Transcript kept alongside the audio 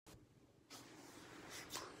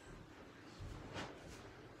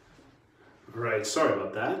All right, sorry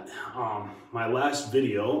about that. My last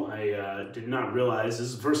video, I did not realize, this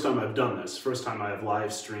is the first time I've done this, first time I've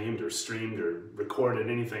live streamed or recorded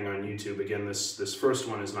anything on YouTube. Again, this first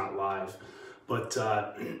one is not live, but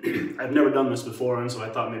I've never done this before, and so I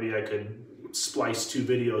thought maybe I could splice two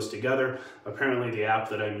videos together. Apparently the app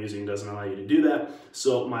that I'm using doesn't allow you to do that,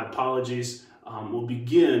 so my apologies. We'll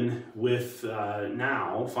begin with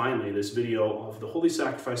now, finally, this video of the Holy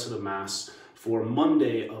Sacrifice of the Mass for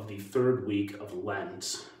Monday of the third week of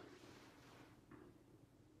Lent.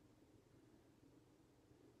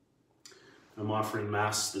 I'm offering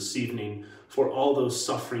Mass this evening for all those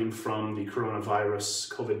suffering from the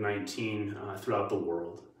coronavirus, COVID-19, throughout the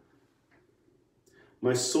world.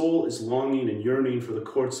 My soul is longing and yearning for the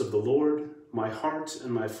courts of the Lord. My heart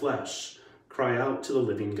and my flesh cry out to the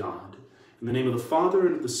living God. In the name of the Father,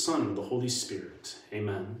 and of the Son, and of the Holy Spirit.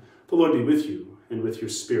 Amen. The Lord be with you, and with your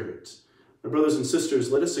spirit. My brothers and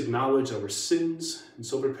sisters, let us acknowledge our sins, and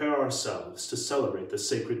so prepare ourselves to celebrate the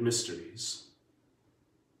sacred mysteries.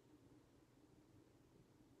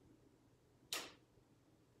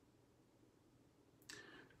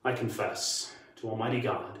 I confess to Almighty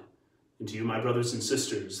God, and to you, my brothers and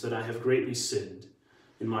sisters, that I have greatly sinned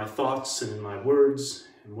in my thoughts and in my words,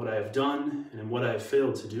 in what I have done and in what I have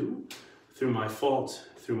failed to do, through my fault,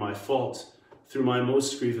 through my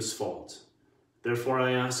most grievous fault. Therefore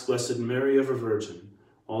I ask Blessed Mary, ever Virgin,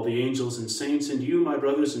 all the angels and saints, and you, my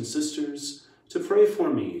brothers and sisters, to pray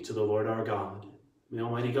for me to the Lord our God. May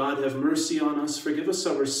Almighty God have mercy on us, forgive us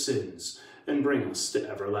our sins, and bring us to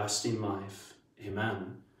everlasting life.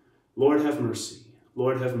 Amen. Lord have mercy,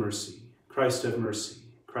 Lord have mercy, Christ have mercy,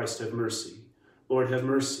 Christ have mercy, Lord have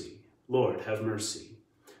mercy, Lord have mercy.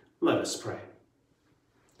 Let us pray.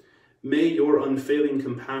 May your unfailing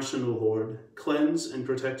compassion, O Lord, cleanse and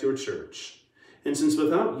protect your church. And since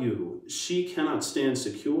without you she cannot stand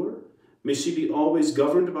secure, may she be always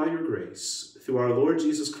governed by your grace, through our Lord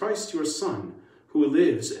Jesus Christ, your Son, who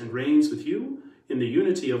lives and reigns with you in the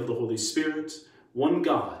unity of the Holy Spirit, one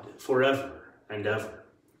God, forever and ever.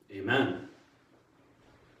 Amen.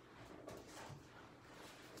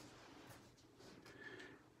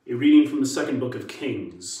 A reading from the second book of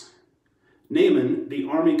Kings. Naaman, the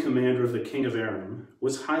army commander of the king of Aram,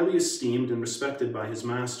 was highly esteemed and respected by his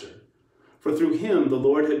master, for through him the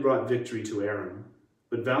Lord had brought victory to Aram.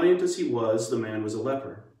 But valiant as he was, the man was a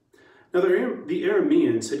leper. Now the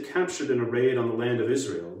Arameans had captured in a raid on the land of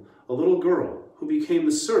Israel a little girl who became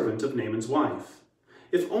the servant of Naaman's wife.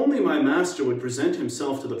 If only my master would present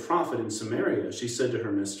himself to the prophet in Samaria, she said to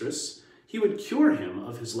her mistress, he would cure him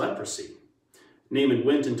of his leprosy. Naaman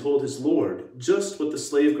went and told his lord just what the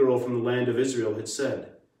slave girl from the land of Israel had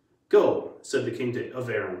said. Go, said the king of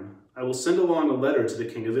Aram, I will send along a letter to the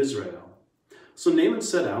king of Israel. So Naaman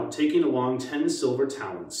set out, taking along 10 silver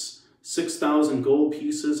talents, 6,000 gold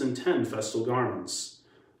pieces, and 10 festal garments.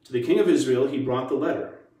 To the king of Israel he brought the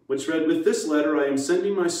letter, which read, With this letter I am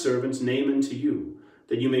sending my servant Naaman to you,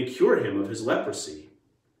 that you may cure him of his leprosy.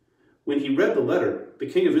 When he read the letter, the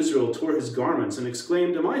king of Israel tore his garments and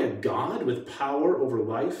exclaimed, Am I a god with power over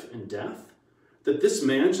life and death, that this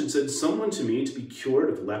man should send someone to me to be cured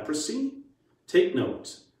of leprosy? Take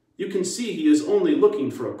note, you can see he is only looking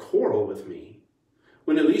for a quarrel with me.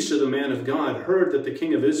 When Elisha, the man of God, heard that the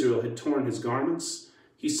king of Israel had torn his garments,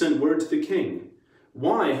 he sent word to the king,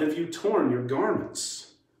 Why have you torn your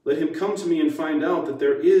garments? Let him come to me and find out that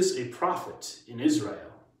there is a prophet in Israel.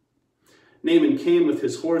 Naaman came with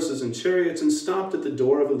his horses and chariots and stopped at the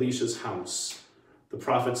door of Elisha's house. The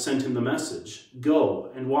prophet sent him the message,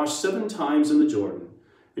 Go and wash 7 times in the Jordan,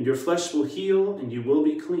 and your flesh will heal and you will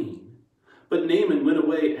be clean. But Naaman went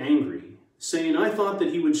away angry, saying, I thought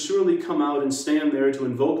that he would surely come out and stand there to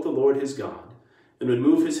invoke the Lord his God, and would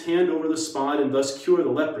move his hand over the spot and thus cure the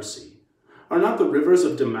leprosy. Are not the rivers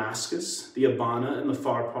of Damascus, the Abana and the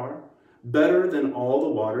Pharpar, better than all the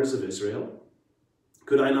waters of Israel?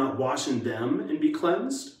 Could I not wash in them and be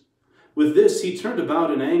cleansed? With this he turned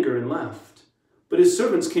about in anger and left. But his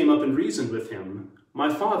servants came up and reasoned with him.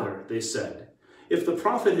 My father, they said, if the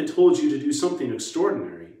prophet had told you to do something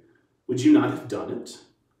extraordinary, would you not have done it?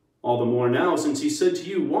 All the more now, since he said to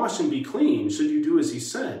you, Wash and be clean, should you do as he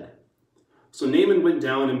said. So Naaman went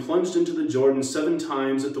down and plunged into the Jordan 7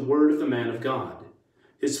 times at the word of the man of God.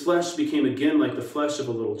 His flesh became again like the flesh of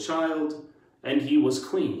a little child, and he was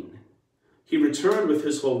clean. He returned with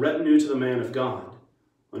his whole retinue to the man of God.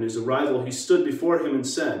 On his arrival, he stood before him and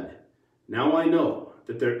said, Now I know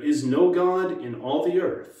that there is no God in all the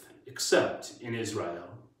earth except in Israel.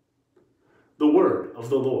 The word of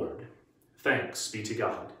the Lord. Thanks be to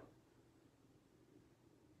God.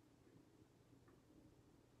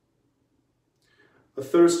 A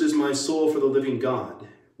Athirst is my soul for the living God.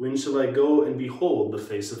 When shall I go and behold the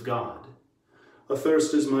face of God?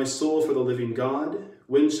 Athirst is my soul for the living God.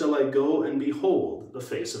 When shall I go and behold the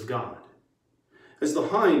face of God? As the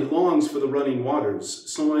hind longs for the running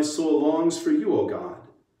waters, so my soul longs for you, O God.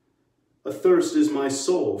 Athirst is my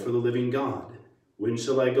soul for the living God. When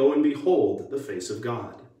shall I go and behold the face of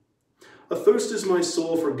God? Athirst is my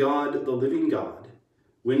soul for God, the living God.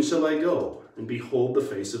 When shall I go and behold the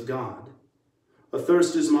face of God?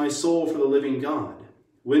 Athirst is my soul for the living God.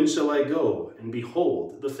 When shall I go and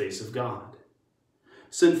behold the face of God?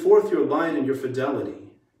 Send forth your light and your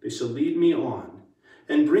fidelity. They shall lead me on,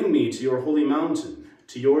 and bring me to your holy mountain,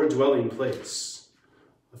 to your dwelling place.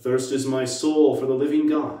 Athirst is my soul for the living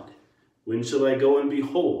God. When shall I go and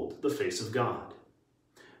behold the face of God?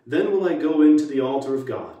 Then will I go into the altar of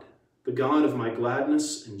God, the God of my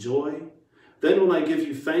gladness and joy. Then will I give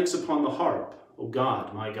you thanks upon the harp, O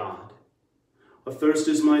God, my God. Athirst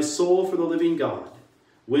is my soul for the living God.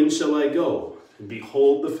 When shall I go and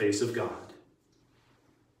behold the face of God?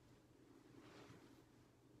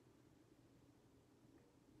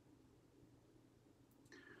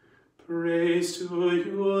 Praise to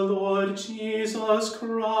you, Lord Jesus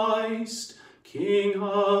Christ, King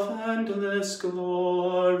of endless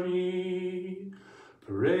glory.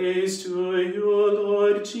 Praise to you,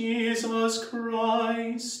 Lord Jesus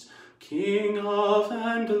Christ, King of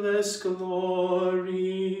endless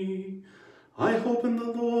glory. I hope in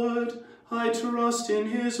the Lord, I trust in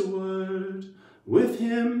his word. With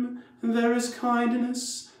him there is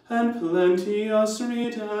kindness and plenteous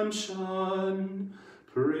redemption.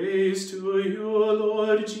 Praise to you,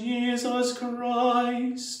 Lord Jesus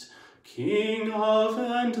Christ, King of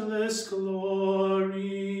endless glory.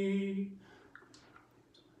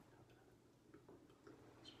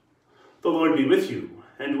 The Lord be with you,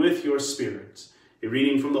 and with your spirit. A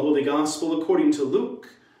reading from the Holy Gospel according to Luke.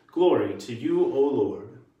 Glory to you, O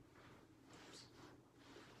Lord.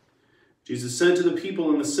 Jesus said to the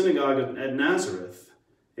people in the synagogue at Nazareth,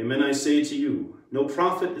 Amen, I say to you, no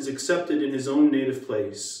prophet is accepted in his own native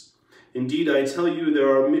place. Indeed, I tell you,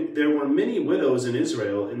 there were many widows in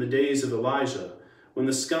Israel in the days of Elijah, when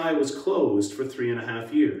the sky was closed for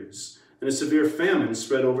 3.5 years, and a severe famine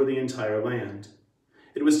spread over the entire land.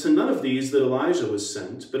 It was to none of these that Elijah was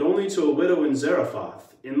sent, but only to a widow in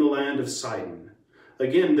Zarephath, in the land of Sidon.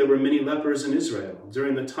 Again, there were many lepers in Israel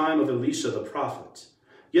during the time of Elisha the prophet.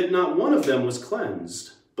 Yet not one of them was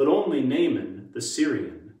cleansed, but only Naaman the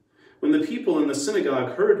Syrian. When the people in the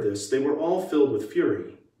synagogue heard this, they were all filled with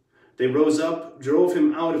fury. They rose up, drove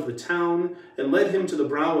him out of the town, and led him to the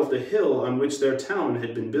brow of the hill on which their town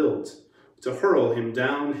had been built, to hurl him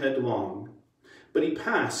down headlong. But he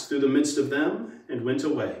passed through the midst of them and went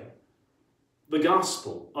away. The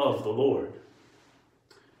Gospel of the Lord.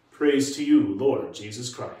 Praise to you, Lord Jesus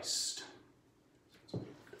Christ.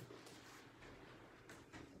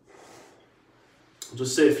 I'll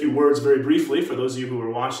just say a few words very briefly for those of you who are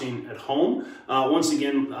watching at home. Once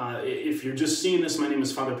again, if you're just seeing this, my name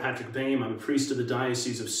is Father Patrick Boehm. I'm a priest of the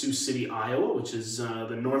Diocese of Sioux City, Iowa, which is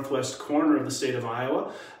the northwest corner of the state of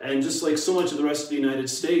Iowa. And just like so much of the rest of the United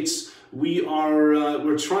States,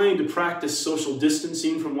 we're trying to practice social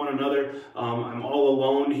distancing from one another. I'm all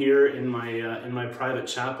alone here in my private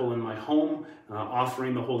chapel in my home,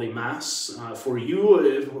 offering the Holy Mass for you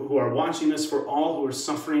who are watching this, for all who are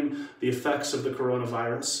suffering the effects of the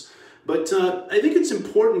coronavirus. But I think it's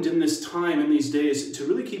important in this time, in these days, to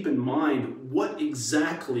really keep in mind what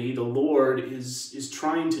exactly the Lord is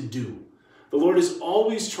trying to do. The Lord is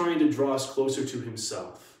always trying to draw us closer to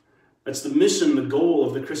himself. That's the mission, the goal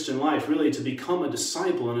of the Christian life, really, to become a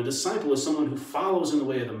disciple. And a disciple is someone who follows in the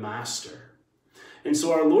way of the Master. And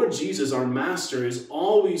so our Lord Jesus, our Master, is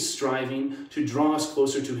always striving to draw us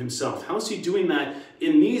closer to himself. How is he doing that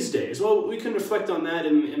in these days? Well, we can reflect on that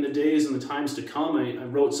in the days and the times to come. I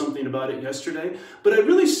wrote something about it yesterday. But I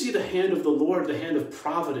really see the hand of the Lord, the hand of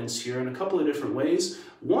providence here in a couple of different ways.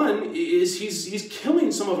 One is he's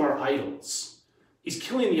killing some of our idols. He's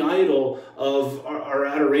killing the idol of our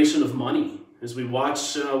adoration of money as we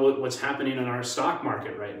watch what's happening in our stock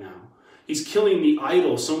market right now. He's killing the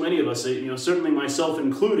idol, so many of us, certainly myself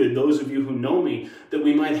included, those of you who know me, that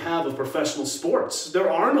we might have of professional sports. There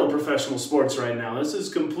are no professional sports right now. This is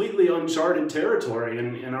completely uncharted territory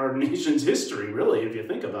in our nation's history, really, if you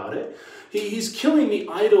think about it. He's killing the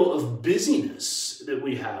idol of busyness that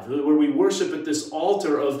we have, where we worship at this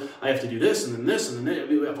altar of, I have to do this, and then this, and then that.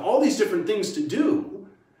 We have all these different things to do.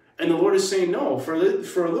 And the Lord is saying, no, for a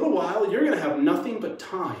little while, you're going to have nothing but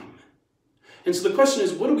time. And so the question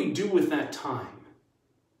is, what do we do with that time?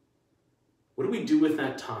 What do we do with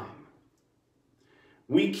that time?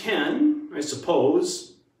 We can, I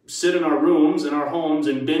suppose, sit in our rooms, in our homes,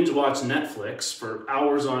 and binge watch Netflix for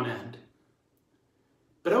hours on end.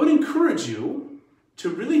 But I would encourage you to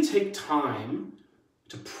really take time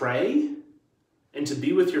to pray and to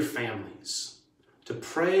be with your families. To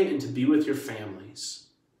pray and to be with your families.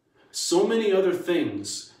 So many other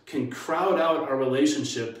things can crowd out our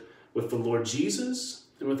relationship with the Lord Jesus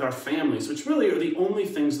and with our families, which really are the only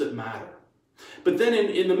things that matter. But then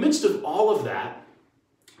in the midst of all of that,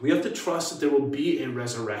 we have to trust that there will be a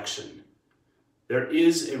resurrection. There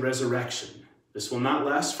is a resurrection. This will not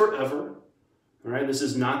last forever. All right, this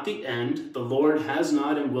is not the end. The Lord has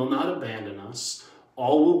not and will not abandon us.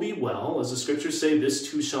 All will be well. As the scriptures say, this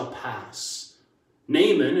too shall pass.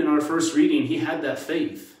 Naaman, in our first reading, he had that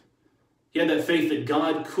faith. He had that faith that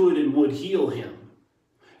God could and would heal him.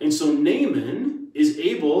 And so Naaman is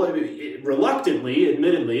able, reluctantly,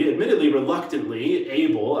 admittedly reluctantly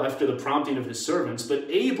able, after the prompting of his servants, but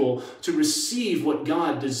able to receive what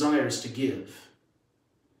God desires to give.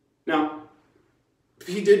 Now,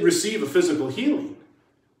 he did receive a physical healing.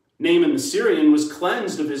 Naaman the Syrian was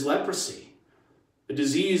cleansed of his leprosy, a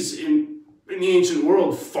disease in the ancient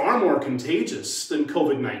world far more contagious than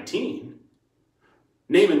COVID-19.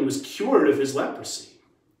 Naaman was cured of his leprosy.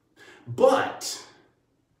 But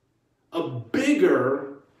a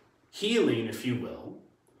bigger healing, if you will,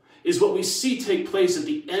 is what we see take place at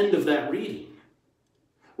the end of that reading,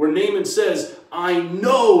 where Naaman says, I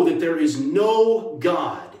know that there is no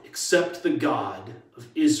God except the God of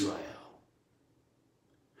Israel.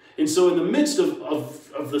 And so in the midst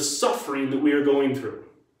of the suffering that we are going through,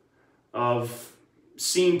 of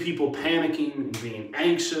seeing people panicking and being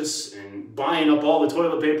anxious and buying up all the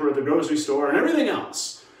toilet paper at the grocery store and everything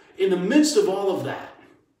else, in the midst of all of that,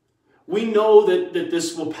 we know that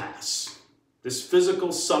this will pass. This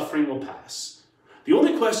physical suffering will pass. The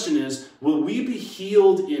only question is, will we be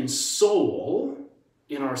healed in soul,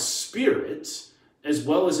 in our spirit, as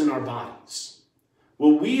well as in our bodies?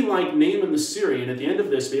 Will we, like Naaman the Syrian, at the end of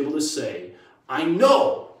this, be able to say, I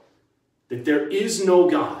know that there is no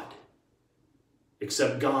God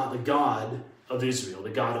except God, the God of Israel, the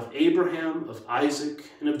God of Abraham, of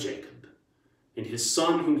Isaac, and of Jacob, and his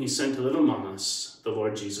Son whom he sent to live among us, the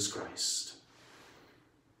Lord Jesus Christ.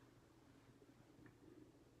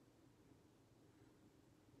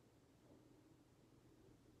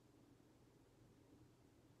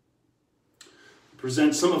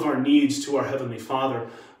 Present some of our needs to our Heavenly Father.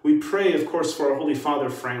 We pray, of course, for our Holy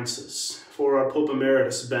Father Francis, for our Pope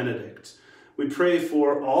Emeritus Benedict. We pray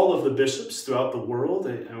for all of the bishops throughout the world.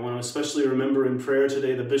 I want to especially remember in prayer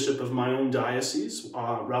today the bishop of my own diocese,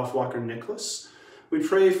 Ralph Walker Nicholas. We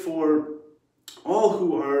pray for all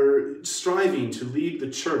who are striving to lead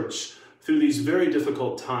the church through these very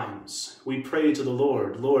difficult times. We pray to the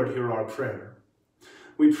Lord, Lord, hear our prayer.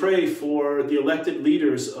 We pray for the elected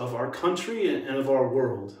leaders of our country and of our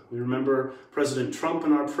world. We remember President Trump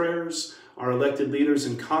in our prayers, our elected leaders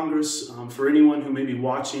in Congress. For anyone who may be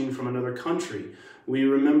watching from another country, we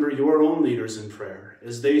remember your own leaders in prayer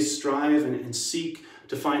as they strive and seek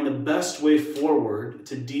to find the best way forward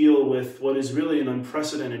to deal with what is really an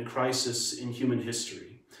unprecedented crisis in human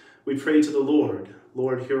history. We pray to the Lord,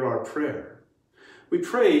 Lord, hear our prayer. We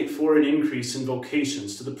pray for an increase in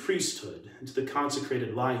vocations to the priesthood and to the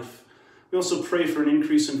consecrated life. We also pray for an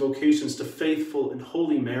increase in vocations to faithful and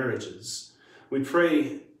holy marriages. We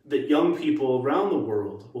pray that young people around the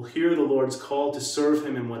world will hear the Lord's call to serve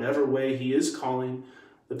him in whatever way he is calling,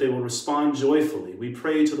 that they will respond joyfully. We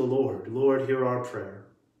pray to the Lord, Lord, hear our prayer.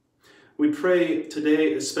 We pray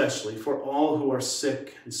today especially for all who are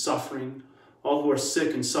sick and suffering, all who are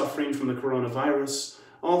sick and suffering from the coronavirus,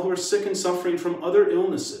 all who are sick and suffering from other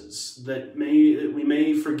illnesses that we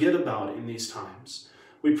may forget about in these times.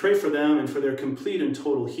 We pray for them and for their complete and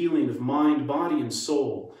total healing of mind, body, and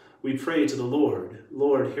soul. We pray to the Lord,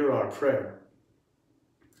 Lord, hear our prayer.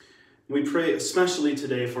 We pray especially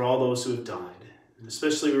today for all those who have died, and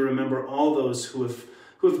especially we remember all those who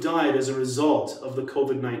have died as a result of the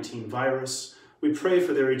COVID-19 virus. We pray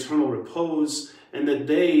for their eternal repose, and that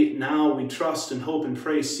they, now we trust and hope and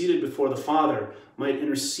pray, seated before the Father, might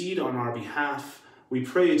intercede on our behalf. We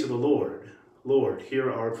pray to the Lord, Lord,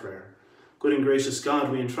 hear our prayer. Good and gracious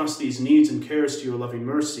God, we entrust these needs and cares to your loving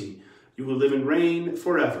mercy. You will live and reign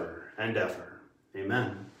forever and ever.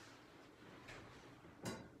 Amen.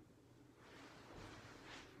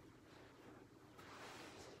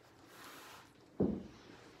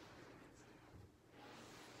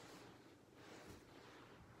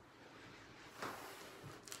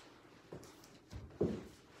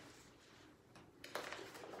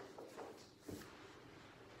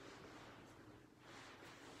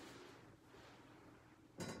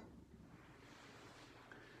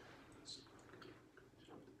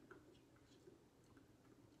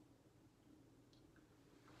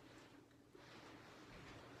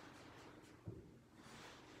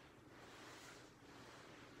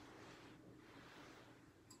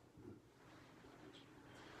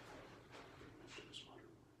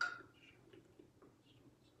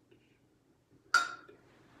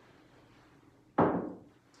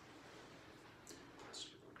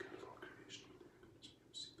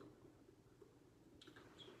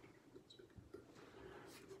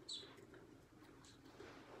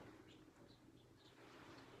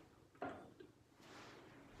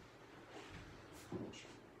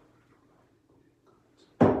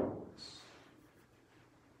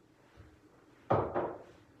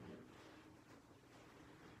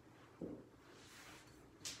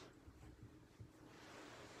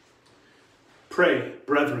 Pray,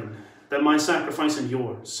 brethren, that my sacrifice and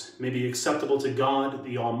yours may be acceptable to God,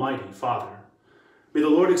 the Almighty Father. May the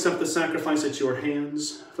Lord accept the sacrifice at your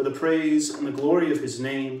hands for the praise and the glory of his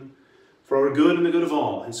name, for our good and the good of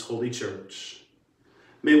all his holy church.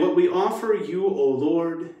 May what we offer you, O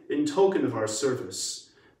Lord, in token of our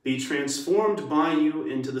service, be transformed by you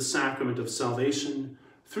into the sacrament of salvation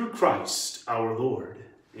through Christ our Lord.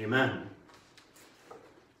 Amen.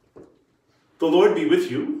 The Lord be with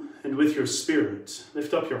you and with your spirit.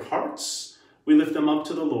 Lift up your hearts. We lift them up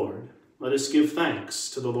to the Lord. Let us give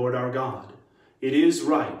thanks to the Lord our God. It is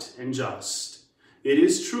right and just. It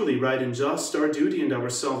is truly right and just, our duty and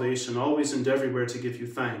our salvation, always and everywhere to give you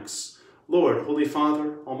thanks, Lord, Holy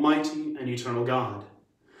Father, Almighty and eternal God.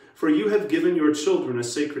 For you have given your children a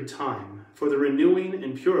sacred time for the renewing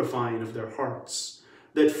and purifying of their hearts,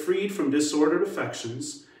 that freed from disordered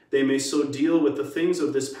affections, they may so deal with the things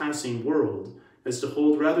of this passing world as to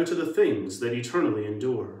hold rather to the things that eternally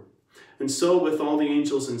endure. And so with all the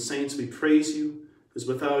angels and saints we praise you, as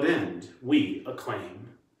without end we acclaim.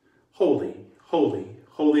 Holy, holy,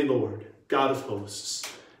 holy Lord, God of hosts,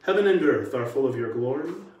 heaven and earth are full of your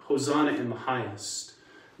glory. Hosanna in the highest.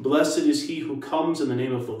 Blessed is he who comes in the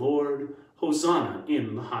name of the Lord. Hosanna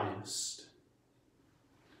in the highest.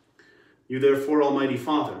 You therefore, Almighty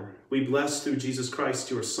Father, we bless through Jesus Christ,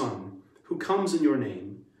 your Son, who comes in your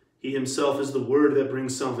name. He himself is the word that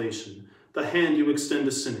brings salvation, the hand you extend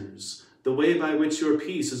to sinners, the way by which your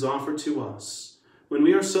peace is offered to us. When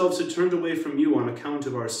we ourselves had turned away from you on account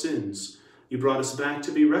of our sins, you brought us back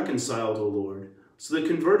to be reconciled, O Lord, so that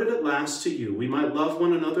converted at last to you, we might love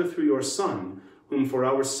one another through your Son, whom for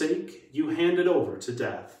our sake you handed over to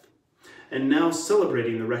death. And now,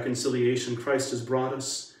 celebrating the reconciliation Christ has brought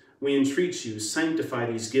us, we entreat you, sanctify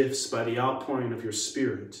these gifts by the outpouring of your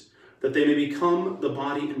Spirit, that they may become the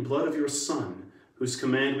body and blood of your Son, whose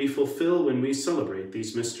command we fulfill when we celebrate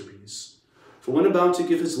these mysteries. For when about to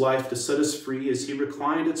give his life to set us free as he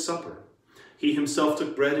reclined at supper, he himself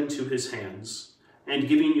took bread into his hands, and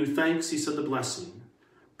giving you thanks, he said the blessing,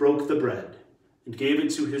 broke the bread, and gave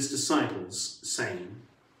it to his disciples, saying,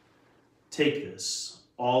 "Take this,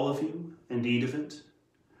 all of you, and eat of it,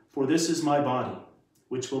 for this is my body,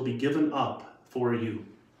 which will be given up for you."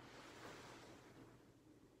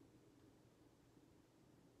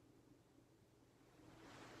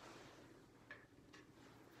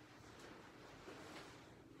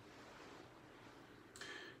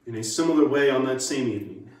 In a similar way, on that same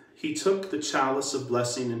evening, he took the chalice of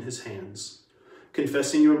blessing in his hands,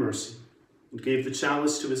 confessing your mercy, and gave the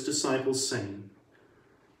chalice to his disciples, saying,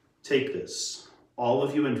 "Take this, all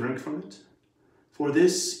of you, and drink from it, for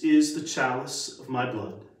this is the chalice of my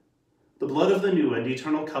blood, the blood of the new and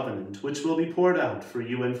eternal covenant, which will be poured out for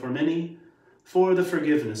you and for many, for the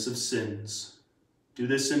forgiveness of sins. Do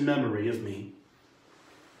this in memory of me."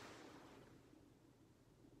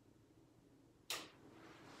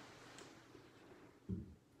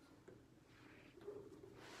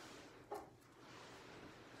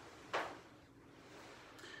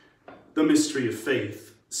 The mystery of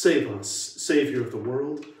faith. Save us, Savior of the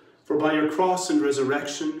world, for by your cross and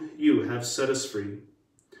resurrection you have set us free.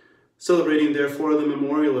 Celebrating, therefore, the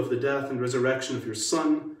memorial of the death and resurrection of your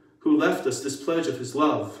Son, who left us this pledge of his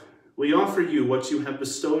love, we offer you what you have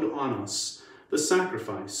bestowed on us, the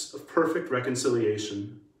sacrifice of perfect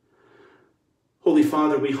reconciliation. Holy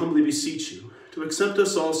Father, we humbly beseech you to accept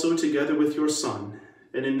us also together with your Son,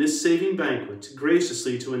 and in this saving banquet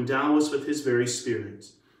graciously to endow us with his very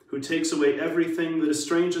Spirit, who takes away everything that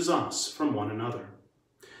estranges us from one another.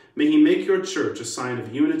 May he make your church a sign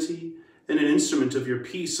of unity and an instrument of your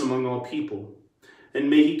peace among all people. And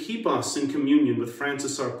may he keep us in communion with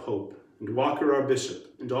Francis our Pope, and Walker our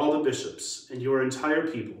Bishop, and all the bishops, and your entire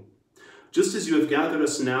people. Just as you have gathered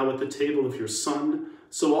us now at the table of your Son,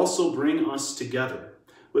 so also bring us together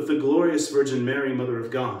with the glorious Virgin Mary, Mother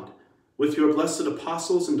of God, with your blessed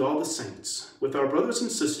apostles and all the saints, with our brothers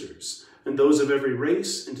and sisters, and those of every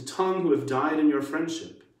race and tongue who have died in your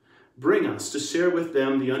friendship. Bring us to share with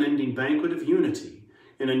them the unending banquet of unity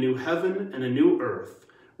in a new heaven and a new earth,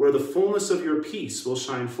 where the fullness of your peace will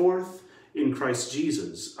shine forth in Christ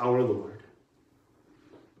Jesus our Lord.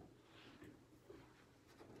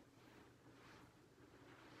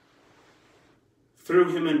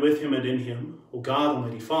 Through him and with him and in him, O God,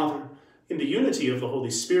 Almighty Father, in the unity of the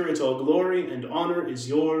Holy Spirit, all glory and honor is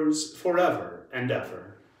yours forever and ever.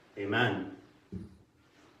 Amen.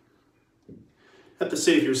 At the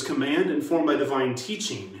Savior's command, informed by divine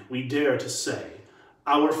teaching, we dare to say,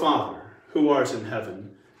 Our Father, who art in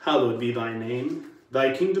heaven, hallowed be thy name.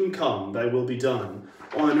 Thy kingdom come, thy will be done,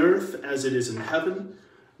 on earth as it is in heaven.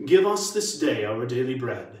 Give us this day our daily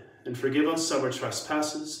bread, and forgive us our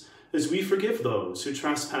trespasses, as we forgive those who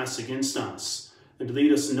trespass against us. And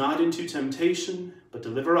lead us not into temptation, but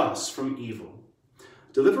deliver us from evil.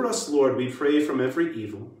 Deliver us, Lord, we pray, from every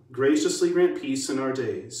evil. Graciously grant peace in our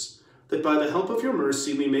days, that by the help of your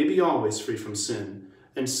mercy we may be always free from sin,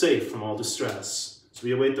 and safe from all distress, as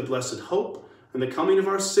we await the blessed hope and the coming of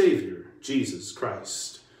our Savior, Jesus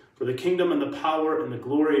Christ. For the kingdom and the power and the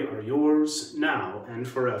glory are yours, now and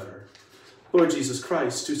forever. Lord Jesus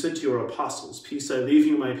Christ, who said to your apostles, "Peace I leave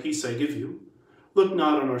you, my peace I give you," look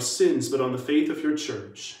not on our sins, but on the faith of your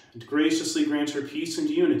church, and graciously grant her peace and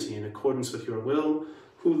unity in accordance with your will,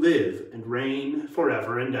 who live and reign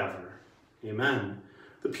forever and ever. Amen.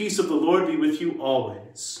 The peace of the Lord be with you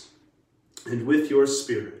always, and with your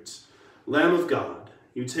spirit. Lamb of God,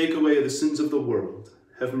 you take away the sins of the world.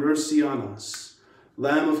 Have mercy on us.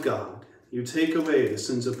 Lamb of God, you take away the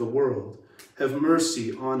sins of the world. Have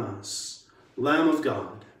mercy on us. Lamb of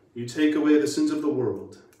God, you take away the sins of the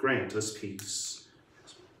world. Grant us peace.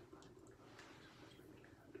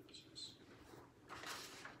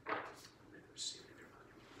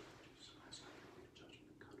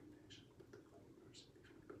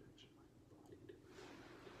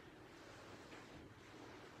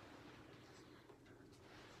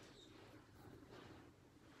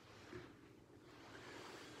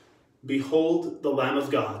 Behold the Lamb of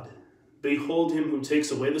God. Behold him who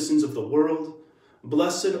takes away the sins of the world.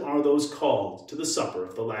 Blessed are those called to the supper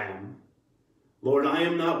of the Lamb. Lord, I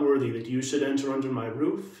am not worthy that you should enter under my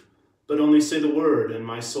roof, but only say the word, and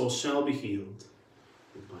my soul shall be healed.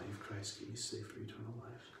 The body of Christ, keep me safe for eternal life.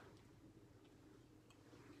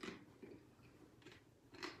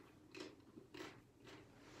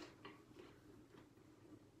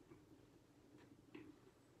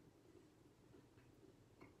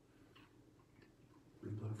 The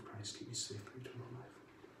blood of Christ, keep me safe for eternal life.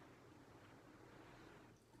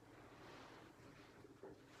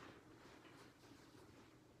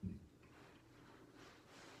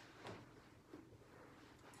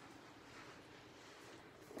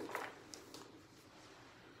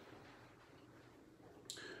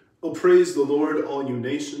 O praise the Lord, all you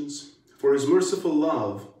nations, for his merciful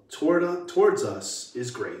love towards us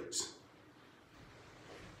is great.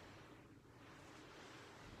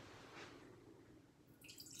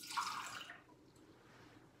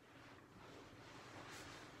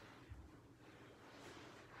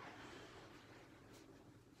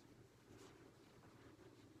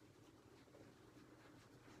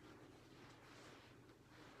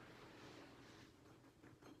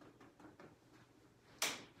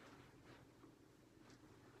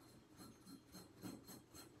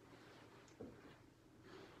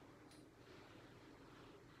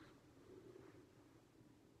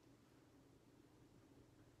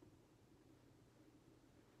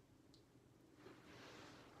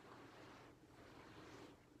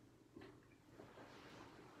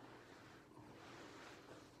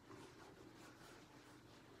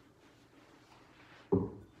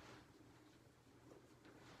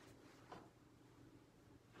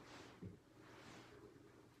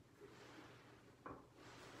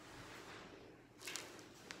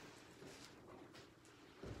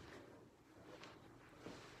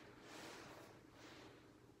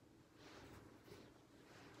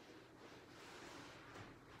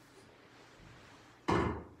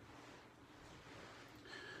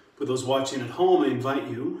 For those watching at home, I invite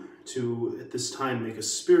you to, at this time, make a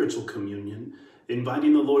spiritual communion,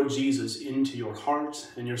 inviting the Lord Jesus into your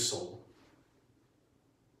heart and your soul.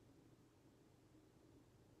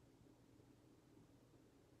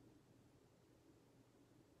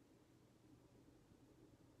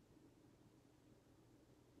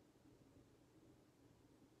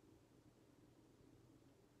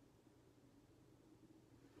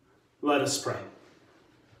 Let us pray.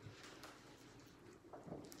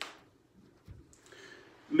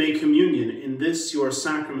 May communion in this your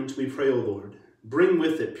sacrament, we pray, O Lord, bring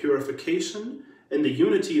with it purification and the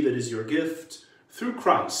unity that is your gift, through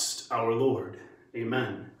Christ our Lord.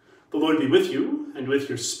 Amen. The Lord be with you, and with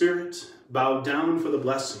your spirit. Bow down for the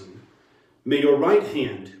blessing. May your right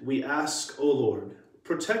hand, we ask, O Lord,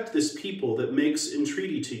 protect this people that makes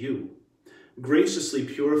entreaty to you. Graciously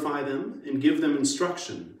purify them and give them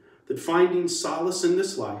instruction, that finding solace in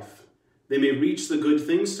this life, they may reach the good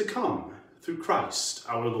things to come, through Christ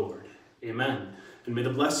our Lord. Amen. And may the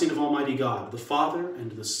blessing of Almighty God, the Father,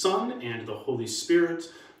 and the Son, and the Holy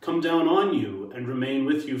Spirit, come down on you and remain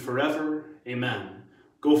with you forever. Amen.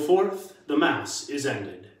 Go forth, the Mass is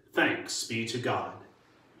ended. Thanks be to God.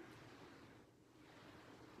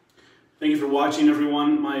 Thank you for watching,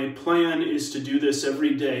 everyone. My plan is to do this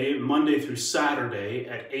every day, Monday through Saturday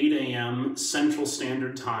at 8 a.m. Central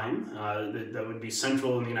Standard Time. That would be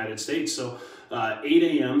Central in the United States, so 8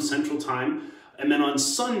 a.m. Central Time. And then on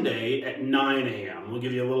Sunday at 9 a.m. We'll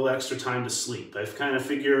give you a little extra time to sleep. I kind of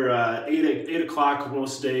figure 8 o'clock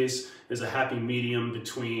most days is a happy medium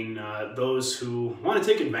between those who want to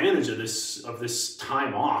take advantage of this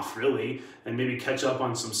time off, really, and maybe catch up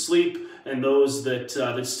on some sleep, and those that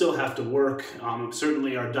still have to work.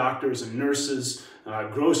 Certainly our doctors and nurses,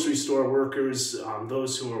 grocery store workers,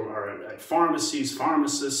 those who are at pharmacies,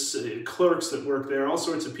 pharmacists, clerks that work there, all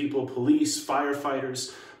sorts of people, police,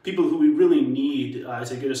 firefighters, people who we really need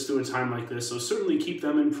to get us through a time like this. So certainly keep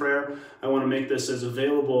them in prayer. I want to make this as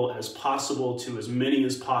available as possible to as many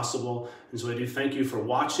as possible. And so I do thank you for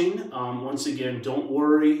watching. Once again, don't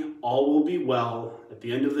worry, all will be well. At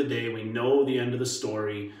the end of the day, we know the end of the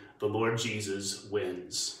story. The Lord Jesus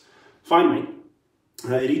wins. Finally,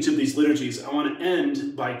 at each of these liturgies, I want to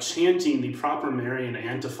end by chanting the proper Marian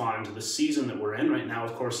antiphon to the season that we're in right now,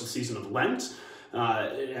 of course, the season of Lent.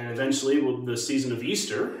 And eventually the season of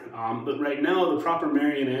Easter. But right now, the proper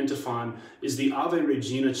Marian antiphon is the Ave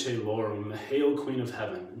Regina Caelorum, the Hail Queen of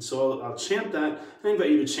Heaven. And so I'll chant that. I invite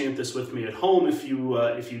you to chant this with me at home if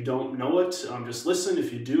you don't know it. Just listen.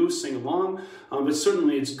 If you do, sing along. But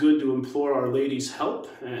certainly it's good to implore Our Lady's help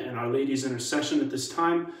and Our Lady's intercession at this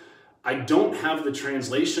time. I don't have the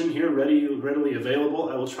translation here readily available.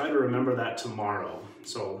 I will try to remember that tomorrow.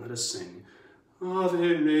 So let us sing.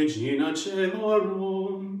 Ave Regina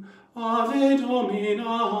Caelorum, Ave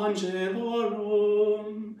Domina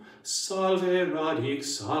Angelorum, Salve Radix,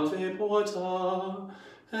 Salve Porta,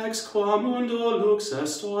 Ex qua mundo lux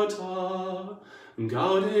est orta,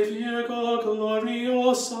 Gaude Virgo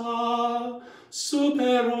gloriosa,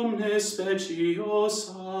 Super omnes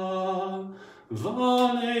speciosa,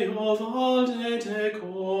 Vale o valde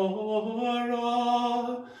decora,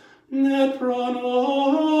 net pro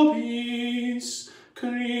nobis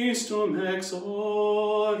Christum ex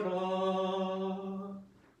ora.